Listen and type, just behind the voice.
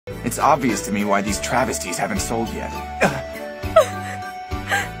It's obvious to me why these travesties haven't sold yet.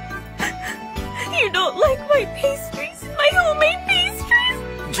 You don't like my pastries? My homemade pastries?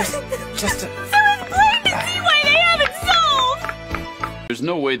 Just So it's plain to see why they haven't sold! There's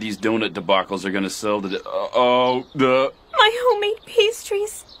no way these donut debacles are gonna sell today. My homemade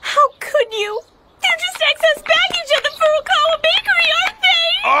pastries? How could you? They're just excess baggage at the Furukawa bakery, aren't they?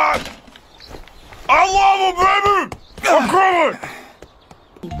 I love them, baby! I'm coming!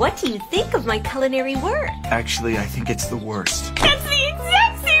 What do you think of my culinary work? Actually, I think it's the worst. That's the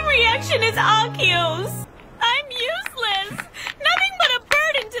exact same reaction as Akio's. I'm useless. Nothing but a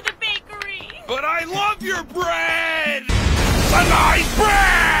burden to the bakery. But I love your bread! Sanae's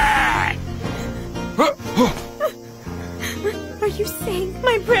bread! Are you saying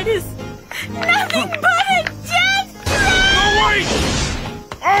my bread is nothing but a death trap? No, wait!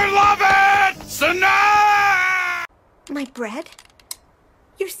 I love it! Sanae! My bread?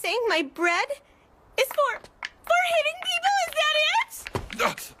 You're saying my bread is for hitting people? Is that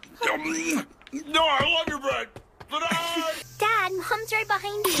it? No, I love your bread! Sanae! Dad, Mom's right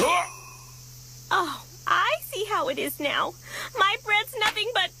behind you. Oh, I see how it is now. My bread's nothing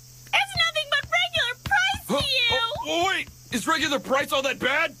but regular price to you. Oh, wait! Is regular price all that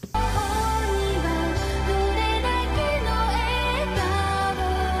bad?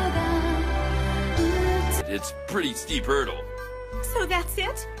 It's pretty steep hurdle. So that's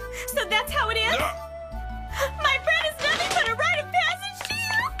it? So that's how it is? My bread is nothing but a rite of passage to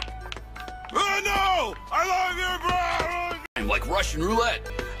you? Oh no! I love your bread! I'm like Russian roulette.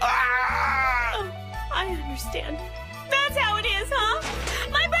 Ah! Oh, I understand. That's how it is, huh?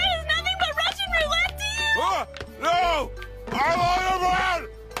 My bread is nothing but Russian roulette to you? No! I love your